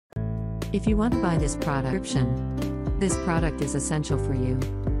If you want to buy this product, this product is essential for you.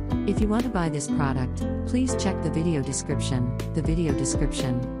 If you want to buy this product, please check the video description.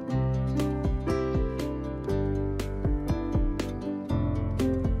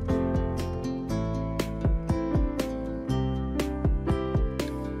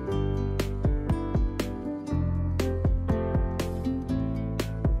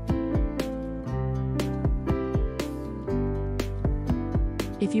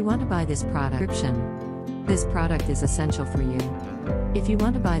 If you want to buy this product, this product is essential for you. If you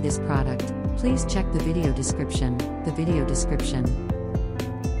want to buy this product, please check the video description.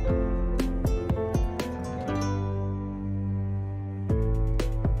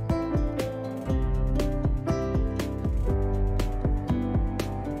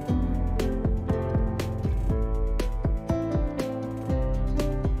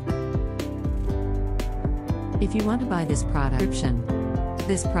 If you want to buy this product,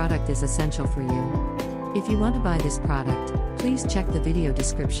 this product is essential for you. If you want to buy this product, please check the video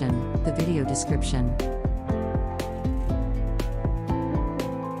description.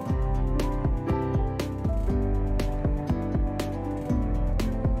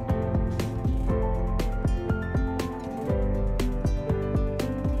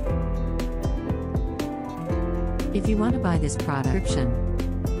 If you want to buy this product,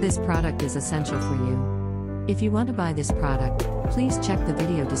 this product is essential for you. If you want to buy this product, please check the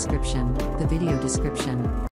video description.